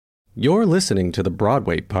You're listening to the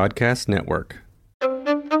Broadway Podcast Network.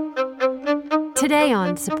 Today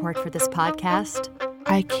on support for this podcast,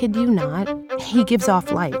 I kid you not, he gives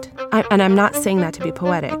off light. And I'm not saying that to be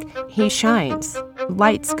poetic. He shines.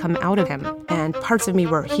 Lights come out of him, and parts of me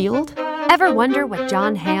were healed. Ever wonder what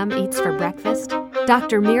John Hamm eats for breakfast?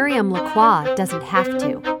 Dr. Miriam Lacroix doesn't have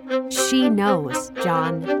to. She knows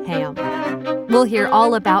John Hamm. We'll hear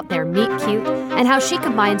all about their meet cute and how she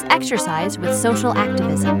combines exercise with social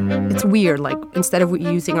activism. It's weird, like instead of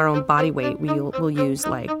using our own body weight, we'll use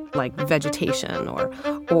like vegetation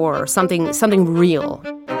or something real.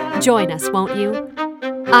 Join us, won't you?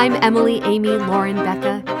 I'm Emily Amy Lauren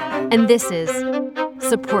Becca, and this is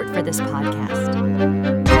Support for This Podcast.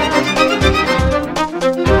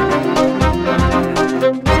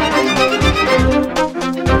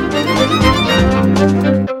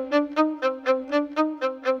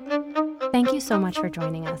 Thank you so much for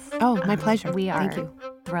joining us. Oh, my pleasure. We are Thank you.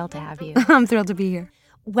 thrilled to have you. I'm thrilled to be here.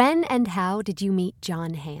 When and how did you meet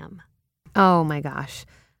John Hamm? Oh my gosh,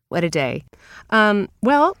 what a day.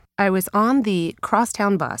 Well, I was on the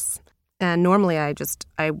crosstown bus, and normally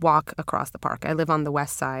I walk across the park. I live on the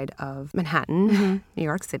west side of Manhattan, New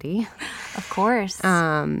York City. Of course.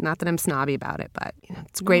 Not that I'm snobby about it, but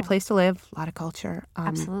it's a great place to live, a lot of culture.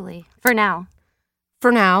 Absolutely. For now.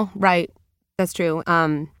 For now, right. That's true.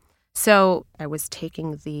 So I was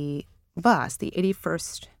taking the bus, the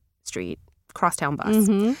 81st Street crosstown bus,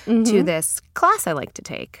 to this class I like to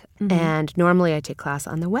take. And normally I take class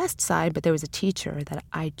on the west side, but there was a teacher that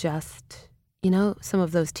I just, some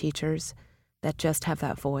of those teachers that just have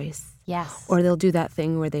that voice. Yes. Or they'll do that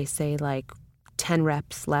thing where they say like 10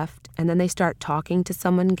 reps left, and then they start talking to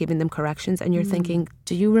someone, giving them corrections, and you're thinking,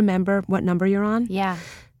 do you remember what number you're on? Yeah.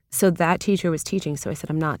 So that teacher was teaching, so I said,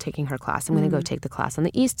 I'm not taking her class. I'm going to go take the class on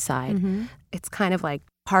the east side. It's kind of like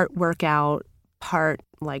part workout, part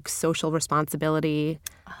like social responsibility.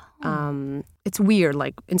 It's weird.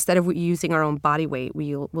 Like instead of using our own body weight,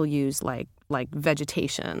 we'll use like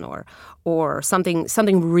vegetation or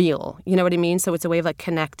something real. You know what I mean? So it's a way of like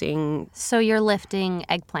connecting. So you're lifting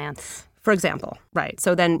eggplants, for example, right?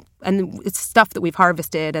 So then, and it's stuff that we've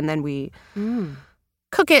harvested, and then we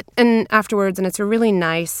cook it and afterwards, and it's a really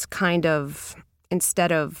nice kind of,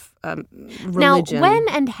 instead of religion. Now, when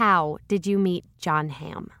and how did you meet John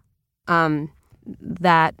Hamm?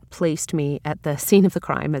 That placed me at the scene of the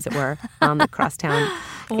crime, as it were, on the crosstown.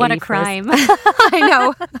 What a crime. I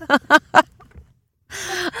know.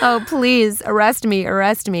 Oh, please, arrest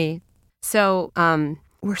me. So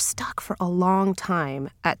we're stuck for a long time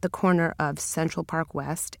at the corner of Central Park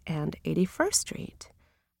West and 81st Street.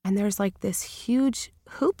 And there's like this huge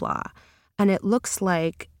hoopla, and it looks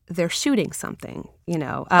like they're shooting something,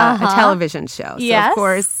 a television show. So, of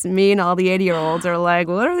course, me and all the 80-year-olds are like,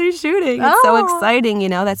 what are they shooting? It's so exciting,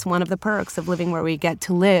 That's one of the perks of living where we get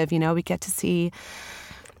to live, we get to see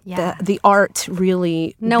the art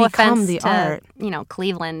really become the art.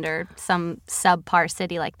 Cleveland or some subpar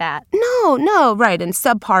city like that. No, right. And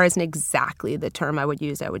subpar isn't exactly the term I would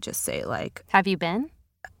use. I would just say, like... Have you been?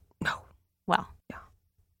 No. Well...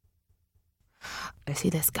 I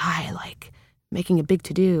see this guy like making a big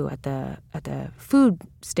to-do at the food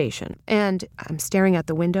station, and I'm staring out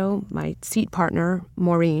the window. My seat partner,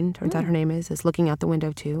 Maureen, turns out her name is looking out the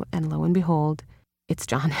window too, and lo and behold, it's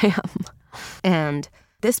John Hamm. And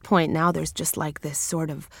at this point now there's just like this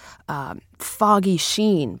sort of foggy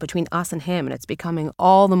sheen between us and him, and it's becoming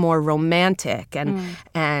all the more romantic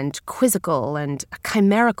and quizzical and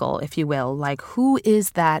chimerical, if you will. Like, who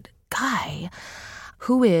is that guy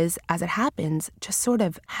who is, as it happens, just sort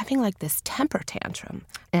of having like this temper tantrum?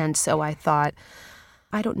 And so I thought,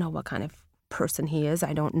 I don't know what kind of person he is.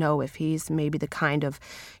 I don't know if he's maybe the kind of,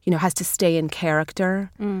 has to stay in character,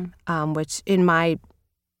 which in my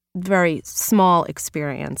very small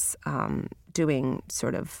experience doing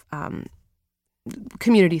sort of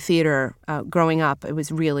community theater growing up, it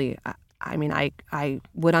was really, I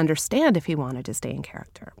would understand if he wanted to stay in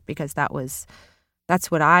character, because that's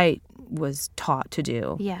what I was taught to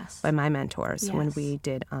do by my mentors when we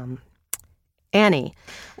did Annie.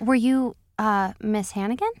 Were you Miss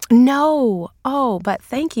Hannigan? No. Oh, but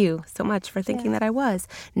thank you so much for thinking that I was.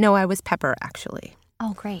 No, I was Pepper, actually.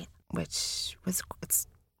 Oh, great. Which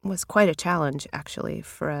was quite a challenge, actually,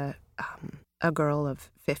 for a girl of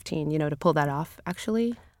 15, to pull that off,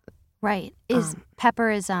 actually. Right. Is Pepper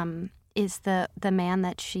is the man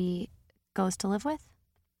that she goes to live with?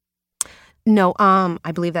 No,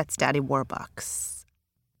 I believe that's Daddy Warbucks.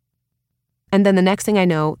 And then the next thing I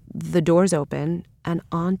know, the doors open, and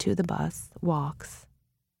onto the bus walks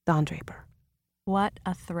Don Draper. What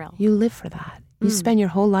a thrill. You live for that. You spend your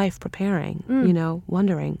whole life preparing,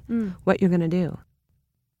 wondering what you're going to do.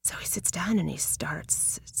 So he sits down and he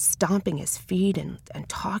starts stomping his feet and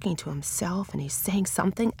talking to himself, and he's saying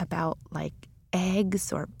something about like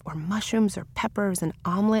eggs or mushrooms or peppers and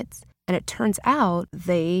omelets. And it turns out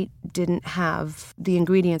they didn't have the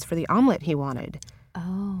ingredients for the omelet he wanted.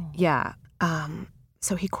 Oh. Yeah.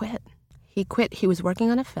 So he quit. He was working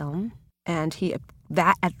on a film, and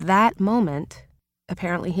at that moment,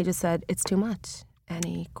 apparently he just said, it's too much, and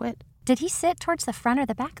he quit. Did he sit towards the front or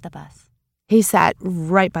the back of the bus? He sat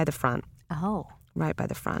right by the front. Oh. Right by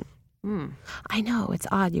the front. Mm. I know, it's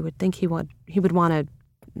odd. You would think he would want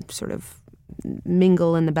to sort of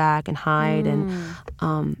mingle in the back and hide,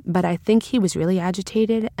 but I think he was really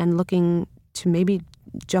agitated and looking to maybe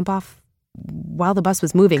jump off while the bus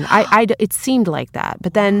was moving. It seemed like that.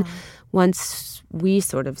 But then once we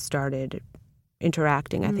sort of started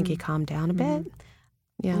interacting, I think he calmed down a bit.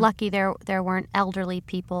 Yeah. Lucky there weren't elderly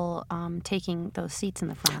people taking those seats in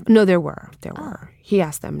the front. No, there were. He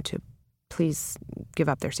asked them to please give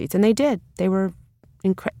up their seats, and they did. They were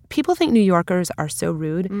people think New Yorkers are so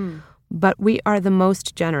rude, but we are the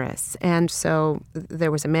most generous. And so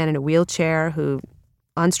there was a man in a wheelchair who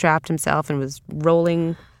unstrapped himself and was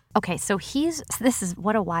rolling. Okay, so this is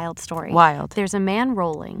what a wild story. Wild. There's a man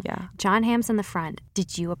rolling. Yeah. John Hamm's in the front.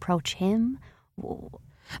 Did you approach him?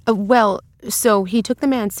 Well, so he took the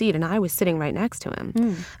man's seat, and I was sitting right next to him.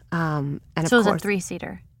 And so of it was course, a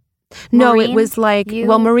 3-seater? No, Maureen, it was like, you?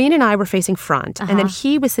 well, Maureen and I were facing front, and then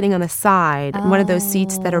he was sitting on the side, one of those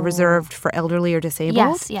seats that are reserved for elderly or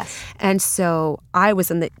disabled. Yes. And so I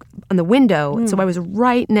was on the window, so I was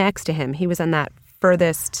right next to him. He was on that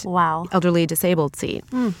furthest elderly disabled seat.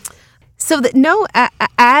 So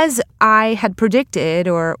as I had predicted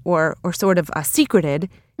or sort of secreted,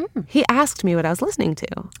 he asked me what I was listening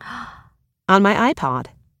to on my iPod.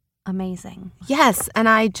 Amazing. Yes, and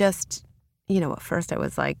I just, at first I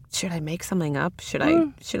was like, should I make something up? Should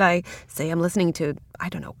I say I'm listening to, I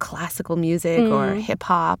don't know, classical music or hip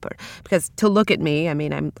hop? Or because to look at me, I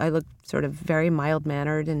mean, I look sort of very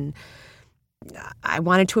mild-mannered, and I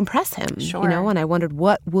wanted to impress him, and I wondered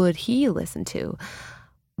what would he listen to.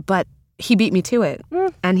 But he beat me to it,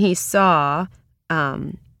 and he saw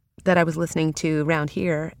that I was listening to Round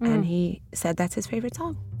Here, and he said that's his favorite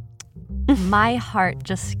song. My heart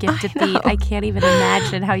just skipped a beat. I can't even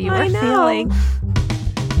imagine how you were feeling.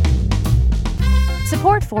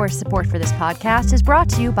 Support for this podcast is brought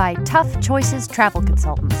to you by Tough Choices Travel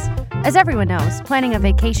Consultants. As everyone knows, planning a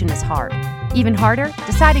vacation is hard. Even harder,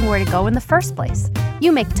 deciding where to go in the first place.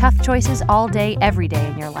 You make tough choices all day, every day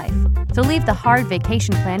in your life. So leave the hard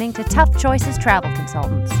vacation planning to Tough Choices Travel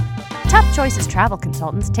Consultants. Tough Choices Travel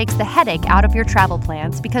Consultants takes the headache out of your travel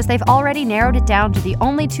plans because they've already narrowed it down to the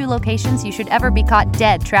only 2 locations you should ever be caught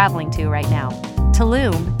dead traveling to right now: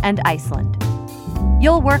 Tulum and Iceland.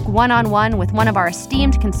 You'll work one-on-one with one of our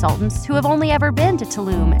esteemed consultants who have only ever been to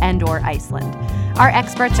Tulum and/or Iceland. Our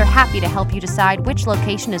experts are happy to help you decide which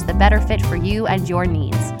location is the better fit for you and your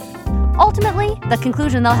needs. Ultimately, the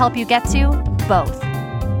conclusion they'll help you get to: both.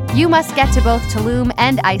 You must get to both Tulum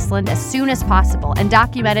and Iceland as soon as possible and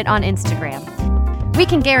document it on Instagram. We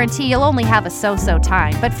can guarantee you'll only have a so-so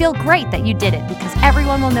time, but feel great that you did it because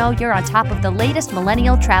everyone will know you're on top of the latest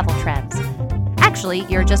millennial travel trends. Actually,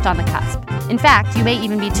 you're just on the cusp. In fact, you may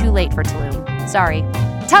even be too late for Tulum. Sorry.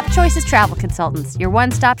 Tough Choices Travel Consultants, your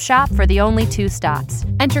one-stop shop for the only 2 stops.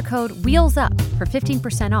 Enter code WHEELSUP for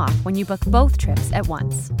 15% off when you book both trips at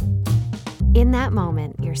once. In that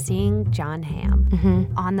moment, you're seeing John Hamm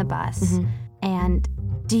on the bus, and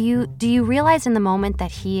do you realize in the moment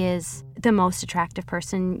that he is the most attractive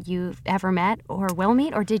person you've ever met or will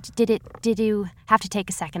meet, or did you have to take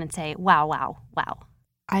a second and say, wow?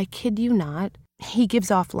 I kid you not, he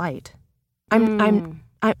gives off light. And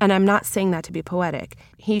I'm not saying that to be poetic.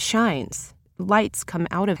 He shines. Lights come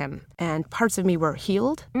out of him, and parts of me were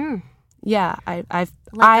healed. Yeah, I've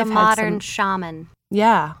a modern had some, shaman.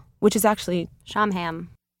 Yeah. Which is actually Shamham.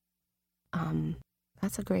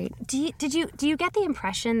 That's a great. Do you get the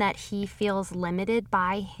impression that he feels limited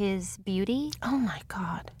by his beauty? Oh my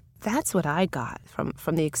God, that's what I got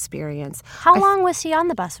from the experience. How long was he on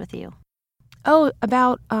the bus with you? Oh,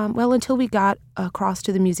 about until we got across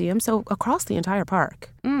to the museum. So across the entire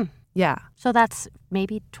park. Yeah. So that's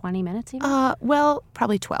maybe 20 minutes even.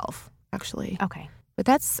 Probably 12 actually. Okay. But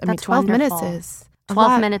that's 12 wonderful. minutes is.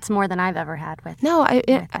 12 minutes more than I've ever had with. No,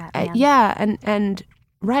 yeah, and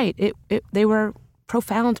right. They were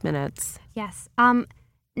profound minutes. Yes.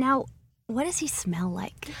 Now, what does he smell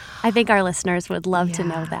like? I think our listeners would love to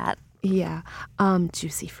know that. Yeah.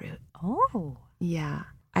 Juicy fruit. Oh. Yeah.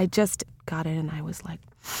 got it, and I was like,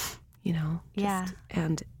 Yeah.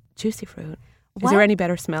 And juicy fruit. Is What? there any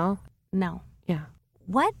better smell? No. Yeah.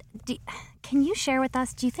 Can you share with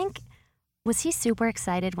us, was he super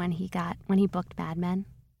excited when he booked Mad Men?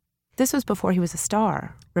 This was before he was a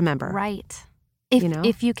star, remember? Right.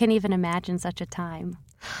 If you can even imagine such a time.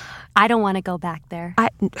 I don't want to go back there.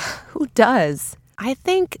 Who does? I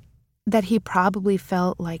think that he probably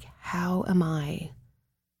felt like, how am I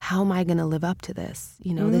going to live up to this?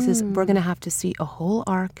 We're going to have to see a whole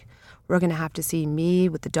arc. We're going to have to see me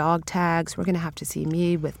with the dog tags. We're going to have to see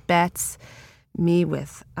me with bets, me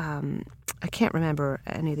with, I can't remember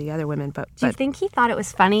any of the other women, but... Do you think he thought it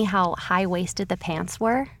was funny how high-waisted the pants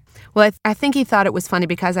were? Well, I think he thought it was funny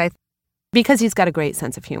because he's got a great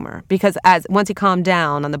sense of humor. Because once he calmed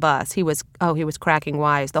down on the bus, he was cracking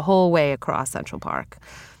wise the whole way across Central Park.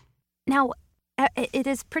 Now, it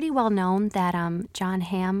is pretty well known that John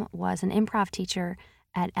Hamm was an improv teacher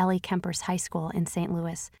at Ellie Kemper's high school in St.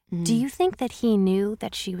 Louis. Do you think that he knew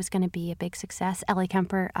that she was going to be a big success? Ellie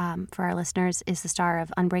Kemper, for our listeners, is the star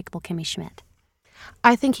of Unbreakable Kimmy Schmidt.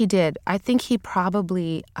 I think he did. I think he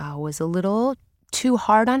probably was a little too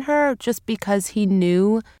hard on her just because he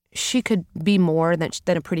knew she could be more than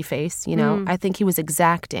a pretty face, I think he was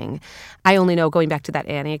exacting. I only know, going back to that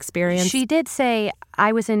Annie experience. She did say,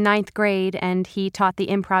 I was in 9th grade and he taught the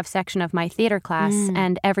improv section of my theater class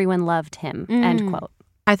and everyone loved him, end quote.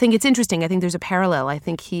 I think it's interesting. I think there's a parallel. I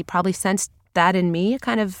think he probably sensed that in me, a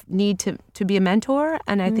kind of need to be a mentor,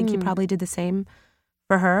 and I think he probably did the same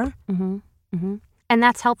for her. Mm-hmm. Mm-hmm. And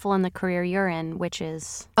that's helpful in the career you're in, which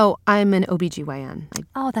is... Oh, I'm an OBGYN.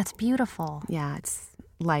 Oh, that's beautiful. Yeah, it's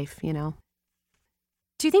life, Do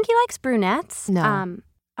you think he likes brunettes? No.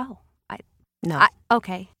 No.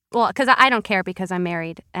 Okay. Well, because I don't care because I'm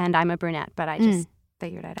married and I'm a brunette, but I just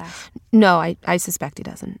figured I'd ask. No, I suspect he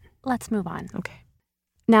doesn't. Let's move on. Okay.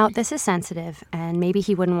 Now, this is sensitive, and maybe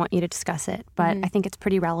he wouldn't want you to discuss it, but I think it's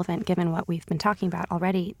pretty relevant given what we've been talking about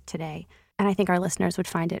already today, and I think our listeners would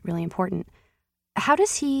find it really important. How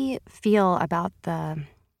does he feel about the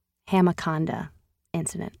Hammaconda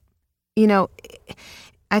incident?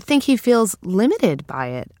 I think he feels limited by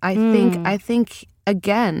it. I think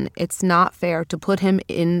again, it's not fair to put him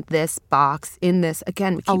in this box,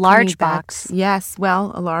 again, we keep a large box. Yes,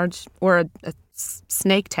 well, a large, or a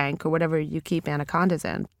snake tank, or whatever you keep anacondas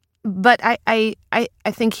in. But I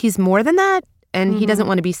think he's more than that, and he doesn't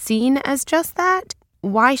want to be seen as just that.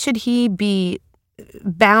 Why should he be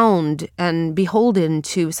bound and beholden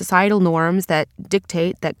to societal norms that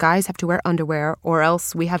dictate that guys have to wear underwear or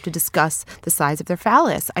else we have to discuss the size of their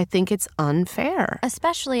phallus? I think it's unfair.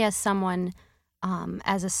 Especially as someone,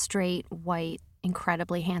 as a straight, white,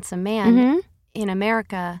 incredibly handsome man in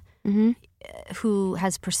America who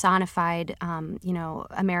has personified,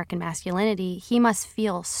 American masculinity, he must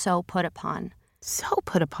feel so put upon. So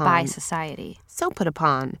put upon. By society. So put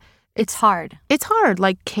upon. It's hard. It's hard.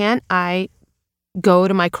 Like, can't I go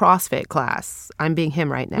to my CrossFit class, I'm being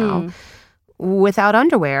him right now, without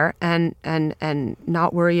underwear and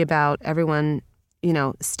not worry about everyone,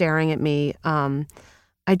 staring at me?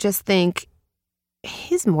 I just think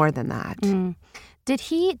he's more than that. Do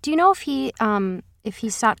you know if he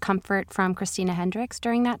sought comfort from Christina Hendricks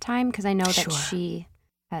during that time? Because I know that she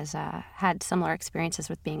has had similar experiences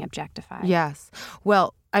with being objectified. Yes.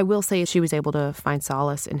 Well, I will say she was able to find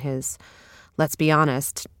solace in his, let's be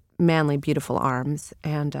honest, manly, beautiful arms.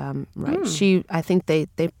 And I think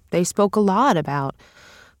they spoke a lot about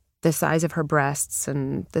the size of her breasts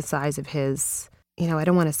and the size of his, I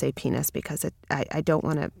don't want to say penis because I don't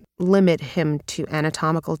want to limit him to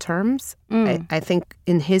anatomical terms. I think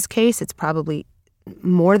in his case, it's probably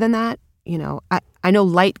more than that. I know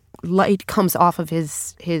light comes off of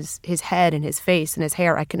his head and his face and his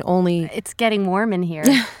hair. I can only... It's getting warm in here.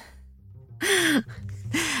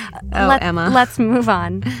 Emma. Let's move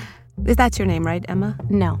on. Is that your name, right, Emma?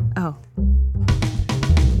 No. Oh.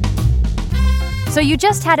 So you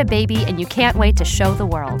just had a baby and you can't wait to show the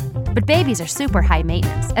world. But babies are super high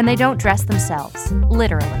maintenance and they don't dress themselves,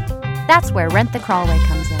 literally. That's where Rent the Crawlway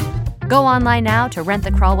comes in. Go online now to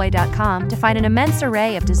rentthecrawlway.com to find an immense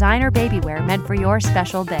array of designer babywear meant for your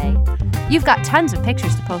special day. You've got tons of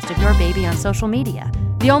pictures to post of your baby on social media.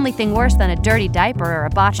 The only thing worse than a dirty diaper or a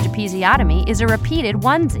botched episiotomy is a repeated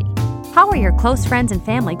onesie. How are your close friends and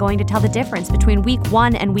family going to tell the difference between week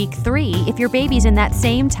 1 and week 3 if your baby's in that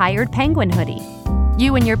same tired penguin hoodie?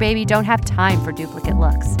 You and your baby don't have time for duplicate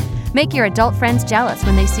looks. Make your adult friends jealous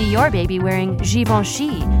when they see your baby wearing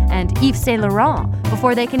Givenchy and Yves Saint Laurent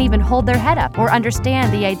before they can even hold their head up or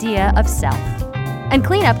understand the idea of self. And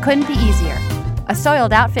cleanup couldn't be easier. A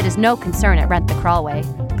soiled outfit is no concern at Rent the Crawlway.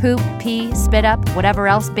 poop, pee, spit up, whatever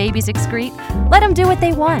else babies excrete, let them do what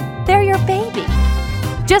they want. They're your baby.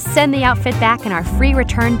 Just send the outfit back in our free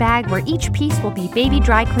return bag where each piece will be baby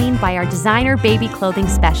dry cleaned by our designer baby clothing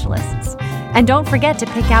specialists. And don't forget to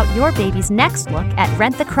pick out your baby's next look at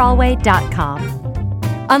rentthecrawlway.com.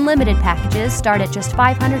 Unlimited packages start at just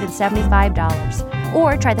 $575,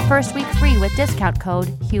 or try the first week free with discount code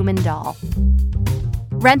HUMANDOLL.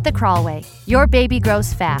 Rent the Crawlway. Your baby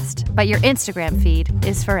grows fast, but your Instagram feed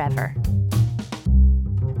is forever.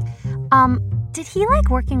 Did he like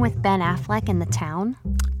working with Ben Affleck in The Town?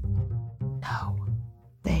 No.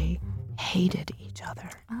 They hated each other.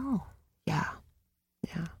 Oh. Yeah.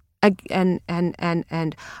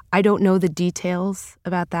 And I don't know the details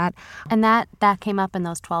about that. And that came up in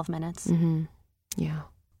those 12 minutes? Mm-hmm. Yeah.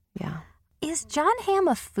 Is John Hamm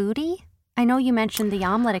a foodie? I know you mentioned the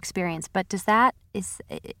omelet experience, but is that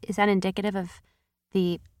indicative of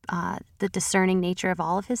the discerning nature of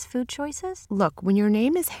all of his food choices? Look, when your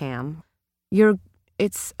name is Hamm,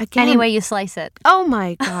 it's again... Any way you slice it. Oh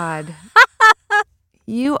my God.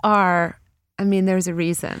 You are, there's a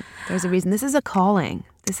reason. This is a calling.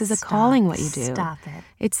 This is a calling what you do. Stop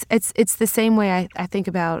it. It's the same way I think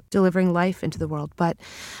about delivering life into the world, but...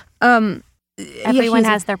 Everyone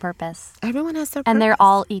has their purpose. Everyone has their purpose. And they're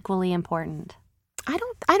all equally important. I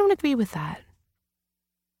don't agree with that.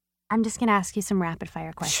 I'm just going to ask you some rapid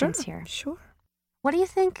fire questions here. Sure. What do you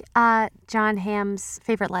think John Hamm's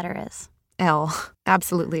favorite letter is? L.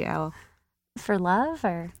 Absolutely L. For love,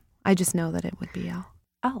 or? I just know that it would be L.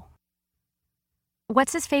 Oh.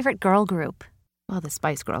 What's his favorite girl group? Well, the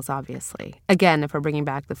Spice Girls, obviously. Again, if we're bringing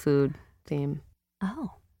back the food theme.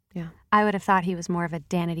 Oh. Yeah. I would have thought he was more of a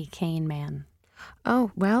Danity Kane man.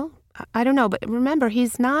 Oh, well, I don't know. But remember,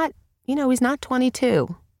 he's not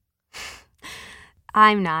 22.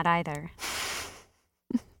 I'm not either.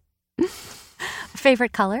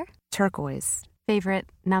 Favorite color? Turquoise. Favorite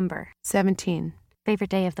number? 17. Favorite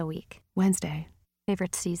day of the week? Wednesday.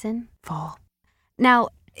 Favorite season? Fall. Now,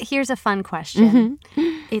 here's a fun question.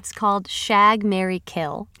 Mm-hmm. It's called Shag, Marry,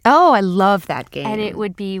 Kill. Oh, I love that game. And it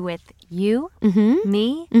would be with you, mm-hmm.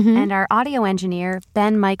 me, mm-hmm. and our audio engineer,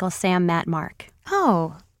 Ben, Michael, Sam, Matt, Mark.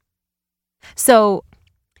 Oh. So,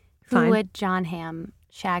 who would John Hamm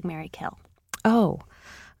shag, marry, kill? Oh.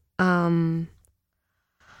 Well,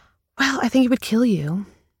 I think he would kill you.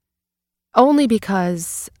 Only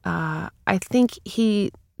because I think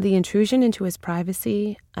the intrusion into his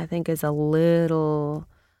privacy, I think, is a little...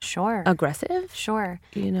 Sure. Aggressive? Sure.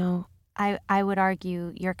 I would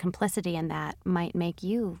argue your complicity in that might make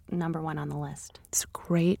you number one on the list. It's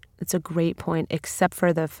a great point, except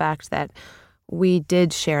for the fact that we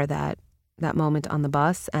did share that moment on the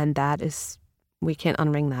bus, and that is, we can't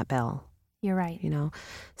unring that bell. You're right.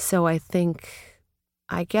 So I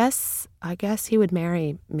guess he would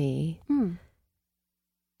marry me. And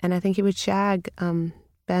I think he would shag Ben,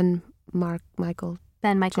 Michael,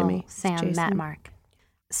 Jimmy, Sam, Jason. Matt, Mark.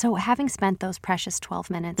 So having spent those precious 12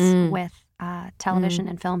 minutes with television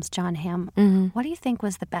and film's John Hamm, what do you think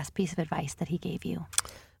was the best piece of advice that he gave you?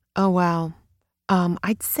 Oh, wow.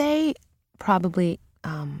 I'd say probably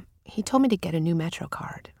he told me to get a new Metro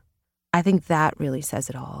card. I think that really says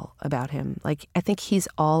it all about him. Like, I think he's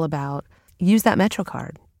all about use that Metro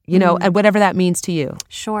card, and whatever that means to you.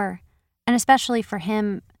 Sure. And especially for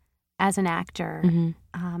him as an actor,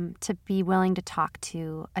 to be willing to talk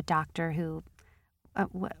to a doctor who...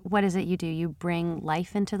 what is it you do? You bring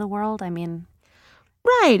life into the world?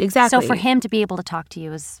 Right, exactly. So for him to be able to talk to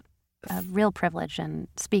you is a real privilege and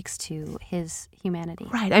speaks to his humanity.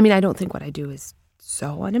 Right. I don't think what I do is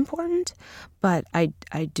so unimportant, but I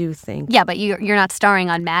do think... Yeah, but you're not starring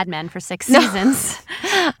on Mad Men for 6 seasons.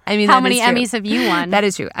 How many Emmys have you won? That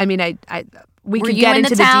is true. We Were could you get in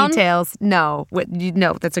into the town? details. No,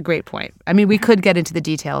 that's a great point. We could get into the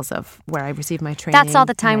details of where I received my training. That's all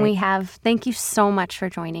the time we have. Thank you so much for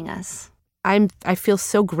joining us. I feel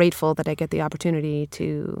so grateful that I get the opportunity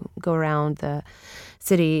to go around the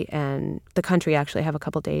city and the country. Actually, I have a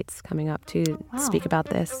couple dates coming up to speak about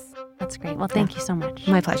this. That's great. Well, thank you so much.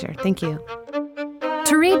 My pleasure. Thank you.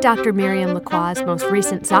 To read Dr. Miriam Lacroix's most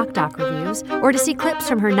recent ZocDoc reviews, or to see clips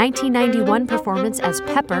from her 1991 performance as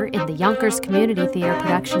Pepper in the Yonkers Community Theater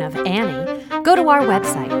production of Annie, go to our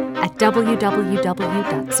website at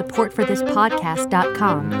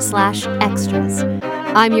www.supportforthispodcast.com/extras.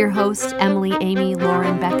 I'm your host, Emily Amy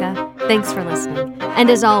Lauren Becca. Thanks for listening, and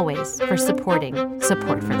as always, for supporting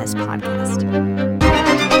Support for This Podcast.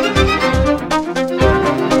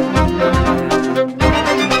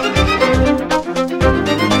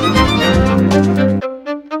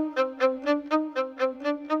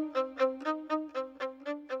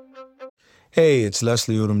 Hey, it's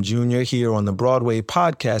Leslie Odom Jr. here on the Broadway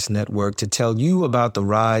Podcast Network to tell you about the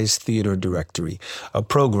Rise Theater Directory, a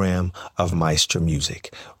program of Maestro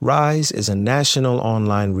Music. Rise is a national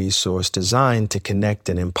online resource designed to connect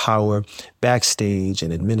and empower backstage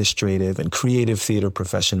and administrative and creative theater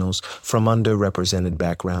professionals from underrepresented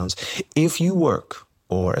backgrounds. If you work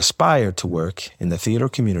or aspire to work in the theater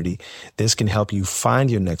community, this can help you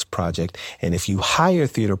find your next project. And if you hire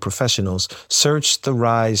theater professionals, search the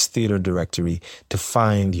Rise Theater Directory to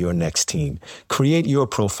find your next team. Create your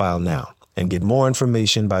profile now and get more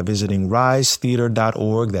information by visiting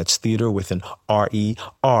risetheatre.org. That's theater with an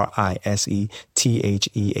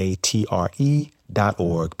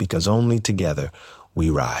RERISETHEATRE.org, because only together we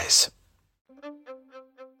rise.